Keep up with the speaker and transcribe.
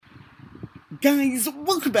Guys,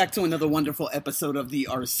 welcome back to another wonderful episode of the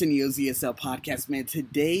Arsenio's ESL podcast, man.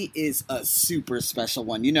 Today is a super special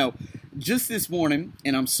one. You know, just this morning,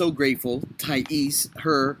 and I'm so grateful, Thais,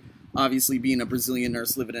 her obviously being a Brazilian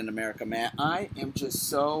nurse living in America, man, I am just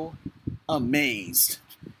so amazed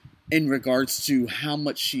in regards to how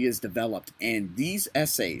much she has developed. And these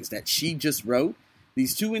essays that she just wrote,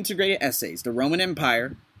 these two integrated essays, The Roman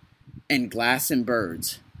Empire and Glass and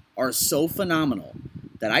Birds, are so phenomenal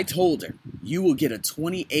that I told her, you will get a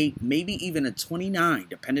 28, maybe even a 29,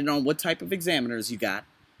 depending on what type of examiners you got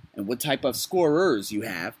and what type of scorers you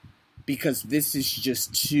have, because this is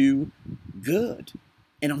just too good.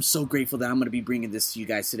 And I'm so grateful that I'm going to be bringing this to you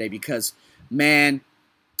guys today because, man,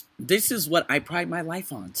 this is what I pride my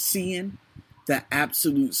life on, seeing the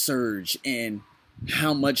absolute surge in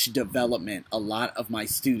how much development a lot of my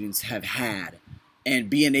students have had.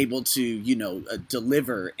 And being able to,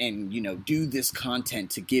 deliver and, do this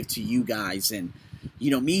content to give to you guys. And,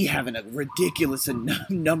 me having a ridiculous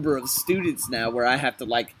number of students now where I have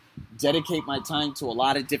to, dedicate my time to a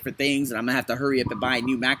lot of different things. And I'm going to have to hurry up and buy a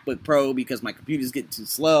new MacBook Pro because my computer's getting too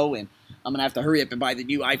slow. And I'm going to have to hurry up and buy the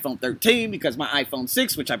new iPhone 13 because my iPhone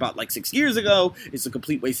 6, which I bought 6 years ago, is a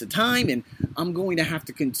complete waste of time. And I'm going to have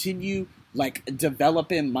to continue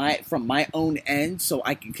developing from my own end so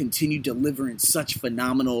I can continue delivering such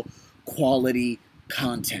phenomenal quality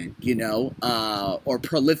content, or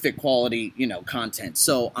prolific quality, content.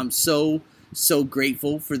 So I'm so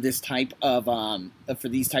grateful for this type of, for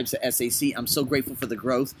these types of SAC. I'm so grateful for the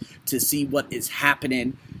growth to see what is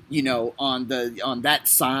happening, on that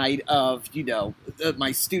side of,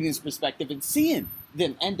 my students' perspective and seeing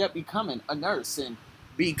them end up becoming a nurse and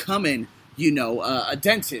becoming a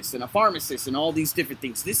dentist and a pharmacist and all these different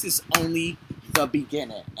things. This is only the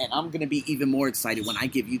beginning. And I'm going to be even more excited when I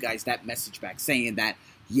give you guys that message back saying that,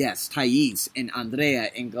 yes, Thais and Andrea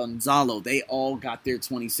and Gonzalo, they all got their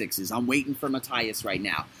 26s. I'm waiting for Matthias right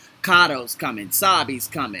now. Cato's coming. Sabi's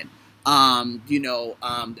coming.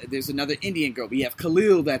 There's another Indian girl. We have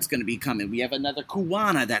Khalil that's going to be coming. We have another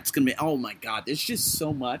Kuwana that's going to be, oh my God, there's just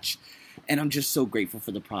so much. And I'm just so grateful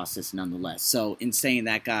for the process nonetheless. So in saying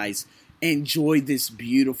that, guys, enjoy this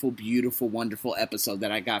beautiful, beautiful, wonderful episode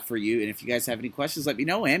that I got for you. And if you guys have any questions, let me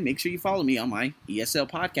know. And make sure you follow me on my ESL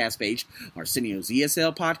podcast page, Arsenio's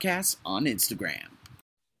ESL Podcast on Instagram.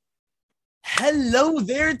 Hello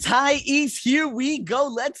there, Thais. Here we go.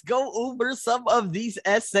 Let's go over some of these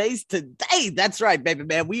essays today. That's right, baby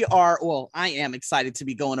man. I am excited to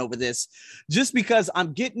be going over this just because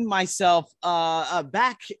I'm getting myself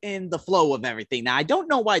back in the flow of everything. Now, I don't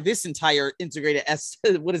know why this entire integrated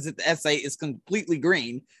essay is completely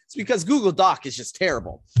green. It's because Google Doc is just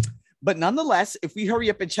terrible. But nonetheless, if we hurry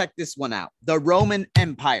up and check this one out, the Roman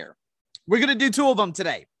Empire. We're going to do two of them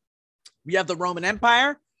today. We have the Roman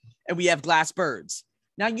Empire and we have Glass Birds.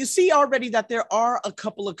 Now, you see already that there are a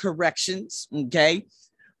couple of corrections, okay?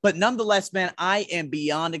 But nonetheless, man, I am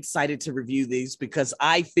beyond excited to review these because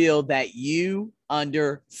I feel that you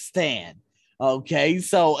understand, okay?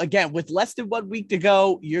 So, again, with less than 1 week to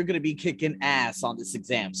go, you're going to be kicking ass on this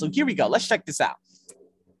exam. So here we go. Let's check this out.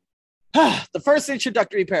 The first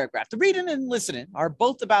introductory paragraph. The reading and listening are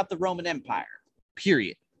both about the Roman Empire,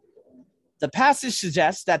 period. The passage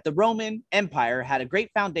suggests that the Roman Empire had a great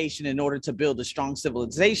foundation in order to build a strong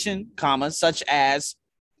civilization, such as,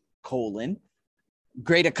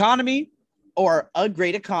 great economy, or a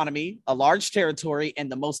great economy, a large territory,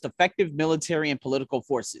 and the most effective military and political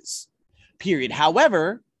forces, period.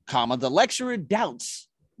 However, the lecturer doubts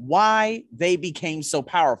why they became so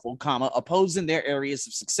powerful, opposing their areas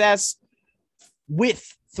of success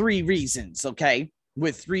with 3 reasons, okay?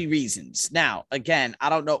 With 3 reasons. Now, again, I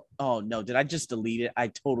don't know. Oh, no. Did I just delete it? I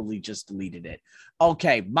totally just deleted it.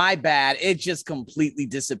 Okay, my bad. It just completely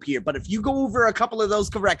disappeared. But if you go over a couple of those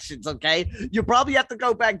corrections, okay, you'll probably have to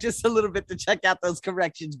go back just a little bit to check out those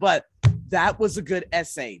corrections. But that was a good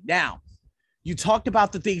essay. Now, you talked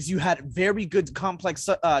about the things. You had very good complex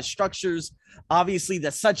structures, obviously,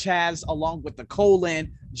 such as, along with the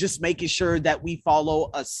colon, just making sure that we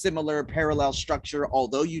follow a similar parallel structure.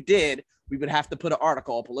 Although you did, we would have to put an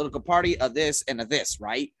article, a political party, a this, and a this,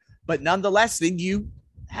 right? But nonetheless, then you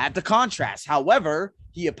had the contrast. However,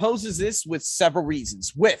 he opposes this with several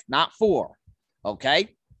reasons, not 4,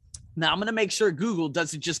 okay? Now, I'm going to make sure Google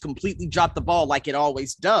doesn't just completely drop the ball like it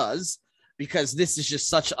always does, because this is just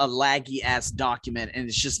such a laggy-ass document, and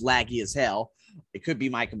it's just laggy as hell. It could be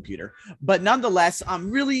my computer. But nonetheless, I'm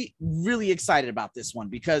really, really excited about this one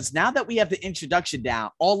because now that we have the introduction down,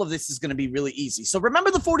 all of this is going to be really easy. So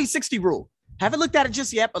remember the 40-60 rule. Haven't looked at it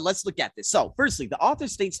just yet, but let's look at this. So firstly, the author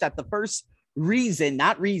states that the first reason,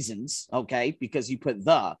 not reasons, okay, because you put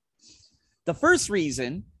the, The first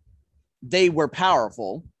reason they were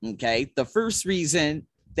powerful, okay, the first reason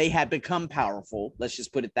they had become powerful, let's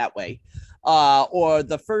just put it that way, or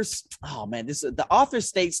the first, oh man, the author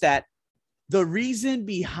states that the reason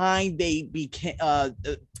behind they became,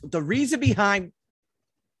 the reason behind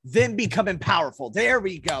them becoming powerful. There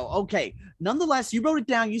we go. Okay. Nonetheless, you wrote it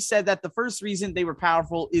down. You said that the first reason they were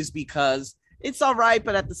powerful is because it's all right,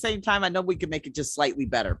 but at the same time, I know we can make it just slightly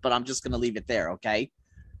better, but I'm just going to leave it there. Okay.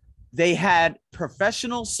 They had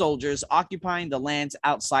professional soldiers occupying the lands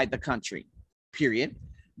outside the country, period.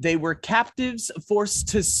 They were captives forced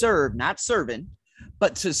to serve, not serving,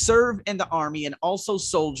 but to serve in the army, and also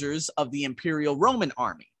soldiers of the Imperial Roman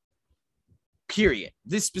army. Period.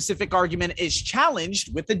 This specific argument is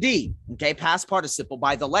challenged with a D, okay, past participle,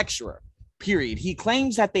 by the lecturer. Period. He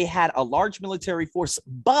claims that they had a large military force,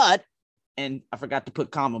 but, and I forgot to put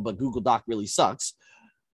comma, but Google Doc really sucks,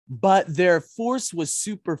 but their force was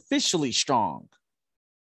superficially strong.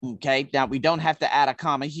 Okay, now we don't have to add a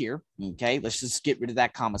comma here. Okay, let's just get rid of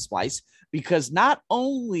that comma splice, because not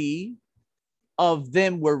only of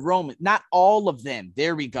them were Roman, not all of them.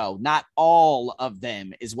 There we go. Not all of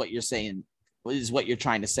them is what you're saying. Is what you're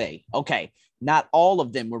trying to say. Okay, not all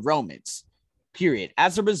of them were Romans, period.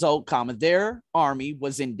 As a result, comma, their army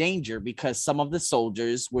was in danger because some of the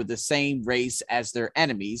soldiers were the same race as their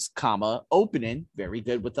enemies, comma, opening, very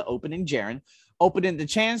good with the opening, Jaren, opening the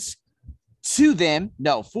chance to them,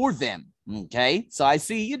 no, for them. Okay, so I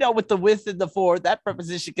see, you know, with the with and the for, that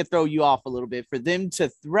preposition could throw you off a little bit, for them to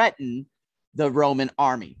threaten the Roman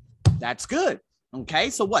army. That's good.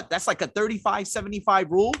 Okay, so what? That's like a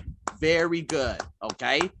 35-75 rule. Very good.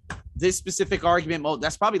 Okay. This specific argument mode,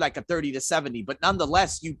 that's probably like a 30-70, but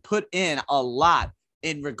nonetheless, you put in a lot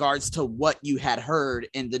in regards to what you had heard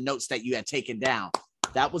in the notes that you had taken down.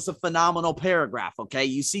 That was a phenomenal paragraph. Okay.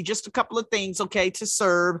 You see just a couple of things. Okay. To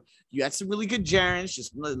serve, you had some really good gerunds.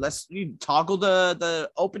 Just let's you toggle the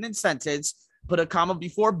opening sentence, put a comma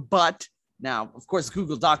before but. Now, of course,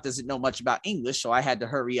 Google Doc doesn't know much about English, so I had to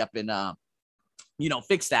hurry up and,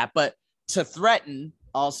 fix that. But to threaten,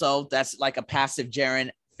 also, that's like a passive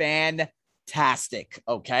gerund. Fantastic.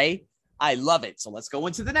 Okay. I love it. So let's go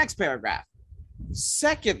into the next paragraph.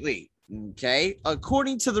 Secondly, okay,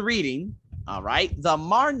 according to the reading, all right, the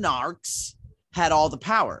monarchs had all the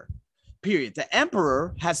power, period. The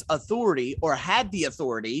emperor has authority, or had the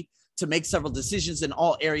authority, to make several decisions in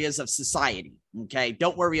all areas of society. Okay.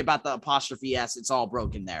 Don't worry about the apostrophe S. It's all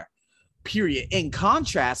broken there. Period. In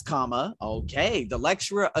contrast, comma, okay, the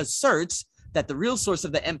lecturer asserts that the real source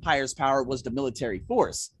of the empire's power was the military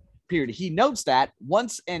force. Period. He notes that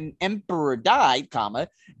once an emperor died, comma,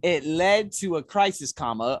 it led to a crisis,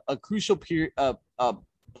 comma, a crucial period of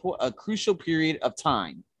a crucial period of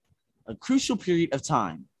time. A crucial period of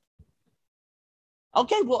time.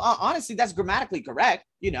 Okay, well, honestly, that's grammatically correct,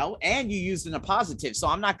 and you used an appositive. So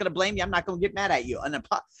I'm not going to blame you. I'm not going to get mad at you.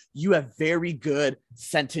 You have very good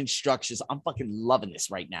sentence structures. I'm fucking loving this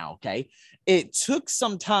right now, okay? It took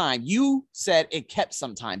some time. You said it kept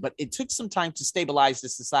some time, but it took some time to stabilize the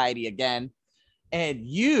society again. And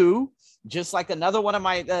you, just like another one of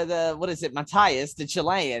my, Matthias, the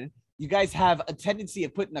Chilean, you guys have a tendency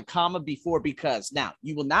of putting a comma before because. Now,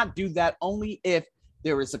 you will not do that only if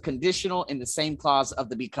there is a conditional in the same clause of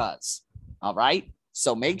the because. All right.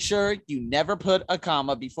 So make sure you never put a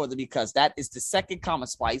comma before the because. That is the second comma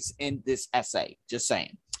splice in this essay. Just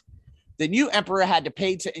saying. The new emperor had to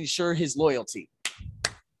pay to ensure his loyalty.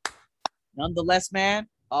 Nonetheless, man.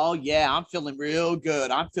 Oh, yeah, I'm feeling real good.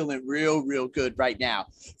 I'm feeling real good right now.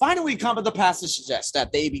 Finally, comma, the passage suggests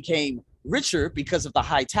that they became richer because of the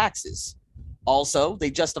high taxes. Also, they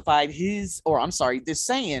justified this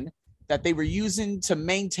saying that they were using to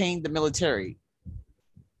maintain the military.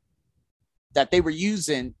 That they were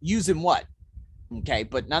using what? Okay,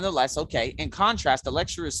 but nonetheless, okay. In contrast, the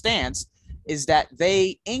lecturer's stance is that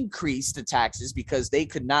they increased the taxes because they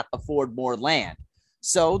could not afford more land.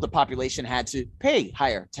 So the population had to pay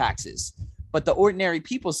higher taxes. But the ordinary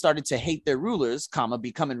people started to hate their rulers, comma,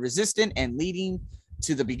 becoming resistant and leading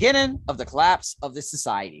to the beginning of the collapse of the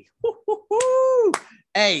society. Woo-hoo-hoo.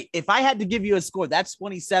 Hey, if I had to give you a score, that's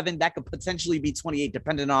 27. That could potentially be 28,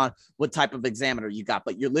 depending on what type of examiner you got.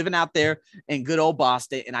 But you're living out there in good old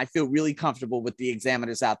Boston, and I feel really comfortable with the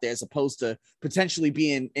examiners out there as opposed to potentially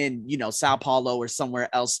being in, Sao Paulo or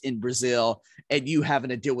somewhere else in Brazil, and you having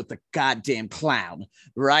to deal with the goddamn clown,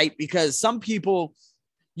 right? Because some people,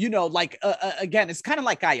 again, it's kind of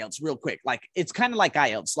like IELTS real quick. Like, it's kind of like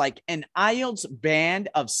IELTS. Like an IELTS band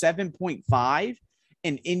of 7.5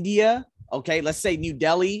 in India, okay, let's say New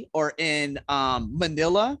Delhi or in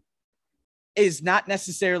Manila, is not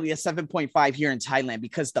necessarily a 7.5 here in Thailand,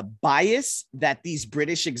 because the bias that these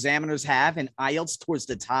British examiners have in IELTS towards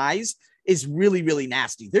the Thais is really, really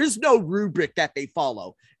nasty. There's no rubric that they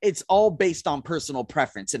follow. It's all based on personal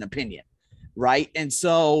preference and opinion, right? And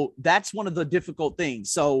so that's one of the difficult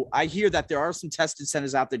things. So I hear that there are some testing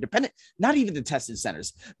centers out there, not even the testing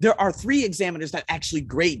centers. There are 3 examiners that actually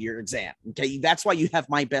grade your exam. Okay. That's why you have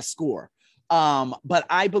my best score. But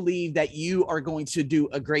I believe that you are going to do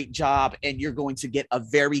a great job and you're going to get a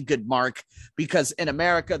very good mark, because in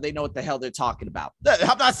America, they know what the hell they're talking about.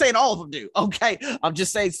 I'm not saying all of them do. Okay. I'm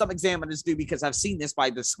just saying some examiners do, because I've seen this by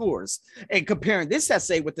the scores. And comparing this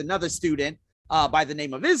essay with another student by the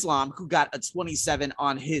name of Islam, who got a 27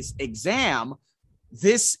 on his exam,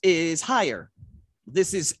 this is higher.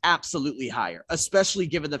 This is absolutely higher, especially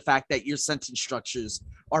given the fact that your sentence structures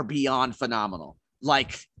are beyond phenomenal.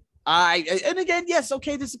 Like, and again, yes,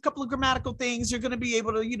 okay, there's a couple of grammatical things. You're going to be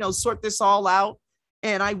able to, sort this all out.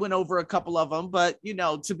 And I went over a couple of them, but,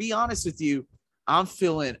 to be honest with you, I'm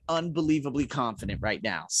feeling unbelievably confident right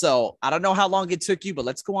now. So I don't know how long it took you, but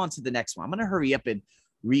let's go on to the next one. I'm going to hurry up and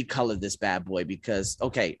recolor this bad boy because,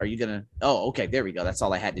 okay, are you going to, oh, okay, there we go. That's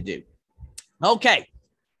all I had to do. Okay.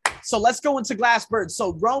 So let's go into Glassbird.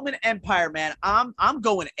 So Roman Empire, man, I'm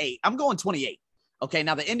going 8. I'm going 28. Okay,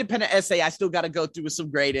 now the independent essay, I still got to go through with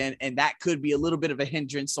some grading, and that could be a little bit of a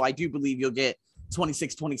hindrance. So I do believe you'll get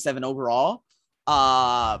 26, 27 overall.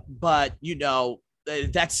 But,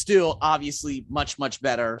 that's still obviously much, much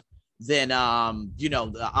better than,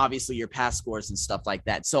 obviously your past scores and stuff like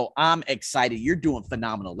that. So I'm excited. You're doing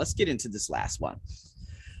phenomenal. Let's get into this last one.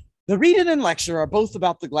 The reading and lecture are both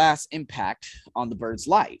about the glass impact on the bird's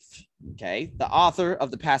life. Okay, the author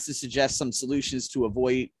of the passage suggests some solutions to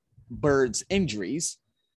avoid birds' injuries.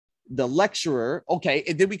 The lecturer, okay,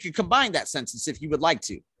 and then we could combine that sentence if you would like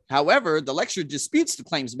to. However, the lecturer disputes the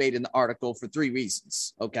claims made in the article for 3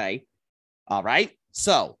 reasons. Okay, all right.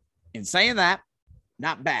 So in saying that,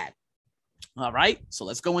 not bad. All right, so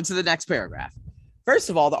let's go into the next paragraph. First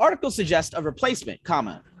of all, the article suggests a replacement,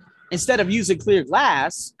 comma. Instead of using clear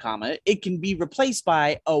glass, comma, it can be replaced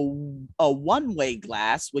by a one-way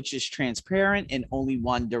glass, which is transparent in only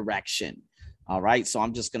one direction. All right, so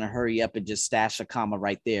I'm just going to hurry up and just stash a comma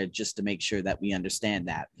right there just to make sure that we understand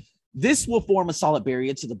that. This will form a solid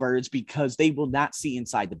barrier to the birds because they will not see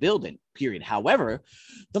inside the building, period. However,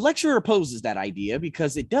 the lecturer opposes that idea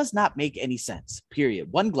because it does not make any sense, period.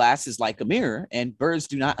 One glass is like a mirror, and birds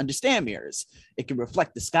do not understand mirrors. It can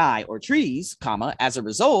reflect the sky or trees, comma. As a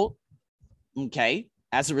result, I'm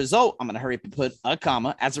going to hurry up and put a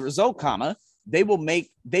comma. As a result, comma, they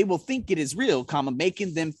will think it is real, comma,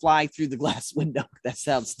 making them fly through the glass window. That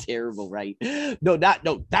sounds terrible, right? No,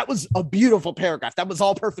 that was a beautiful paragraph. That was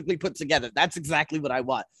all perfectly put together. That's exactly what I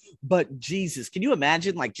want. But Jesus, can you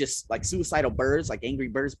imagine just like suicidal birds, like angry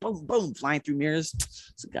birds, boom, boom, flying through mirrors?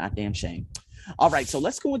 It's a goddamn shame. All right, so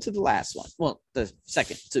let's go into the last one. Well, the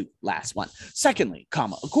second to last one. Secondly,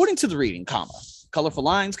 comma, according to the reading, comma, colorful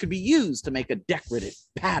lines could be used to make a decorative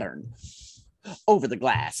pattern over the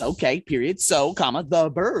glass. Okay, period. So, comma,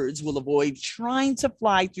 the birds will avoid trying to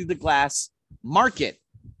fly through the glass market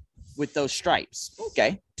with those stripes.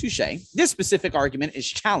 Okay, touche. This specific argument is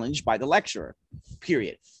challenged by the lecturer,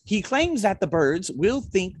 period. He claims that the birds will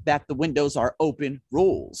think that the windows are open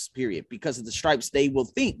rolls, period. Because of the stripes, they will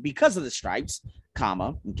think, because of the stripes,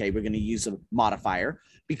 comma, okay, we're going to use a modifier.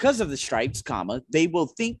 Because of the stripes, comma, they will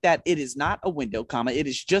think that it is not a window, comma, it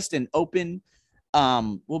is just an open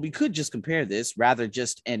we could just compare this, rather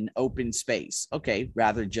just an open space. Okay,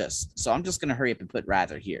 rather just. So I'm just going to hurry up and put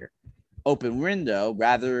rather here. Open window,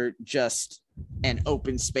 rather just an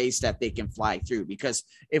open space that they can fly through. Because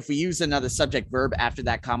if we use another subject verb after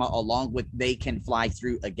that comma, along with they can fly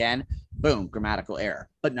through again, boom, grammatical error.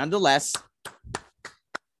 But nonetheless,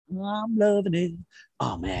 I'm loving it.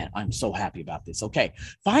 Oh man, I'm so happy about this. Okay,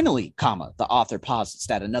 finally, comma, the author posits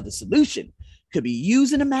that another solution could be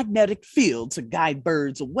using a magnetic field to guide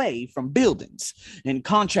birds away from buildings. In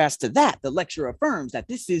contrast to that, the lecturer affirms that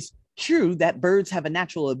this is true, that birds have a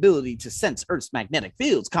natural ability to sense Earth's magnetic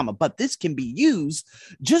fields, comma, but this can be used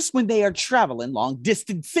just when they are traveling long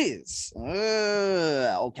distances.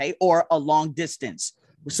 Okay, or a long distance.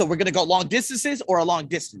 So we're going to go long distances or a long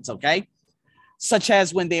distance, okay? Such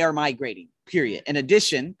as when they are migrating, period. In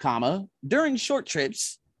addition, comma, during short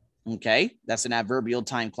trips, okay, that's an adverbial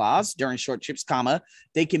time clause. During short trips, comma,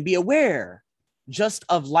 they can be aware just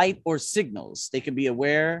of light or signals. They can be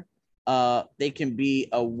aware.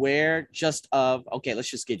 Just of. Okay, let's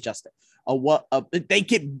just get just.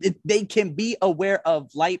 They can be aware of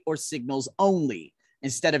light or signals only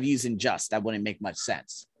instead of using just. That wouldn't make much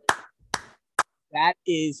sense. That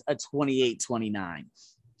is a 28-29.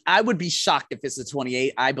 I would be shocked if it's a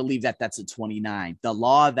 28. I believe that that's a 29. The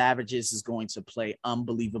law of averages is going to play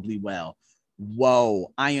unbelievably well.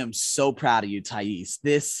 Whoa, I am so proud of you, Thais.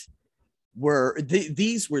 These were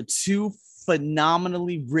two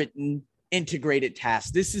phenomenally written integrated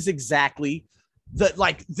tasks. This is exactly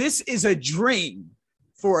this is a dream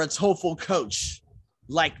for a TOEFL coach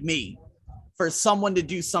like me, for someone to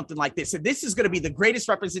do something like this. And this is going to be the greatest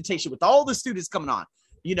representation with all the students coming on.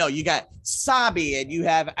 You know, you got Sabi and you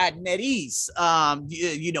have Adneris,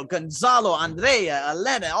 Gonzalo, Andrea,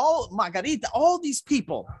 Elena, Margarita, all these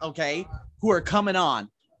people, okay, who are coming on.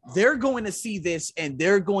 They're going to see this and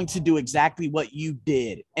they're going to do exactly what you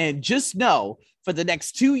did. And just know, for the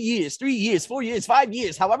next 2 years, 3 years, 4 years, 5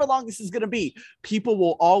 years, however long this is going to be, people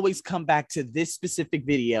will always come back to this specific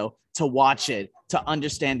video to watch it, to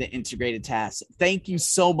understand the integrated tasks. Thank you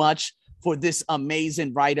so much for this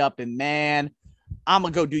amazing write-up. And man, I'm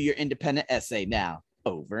going to go do your independent essay now.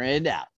 Over and out.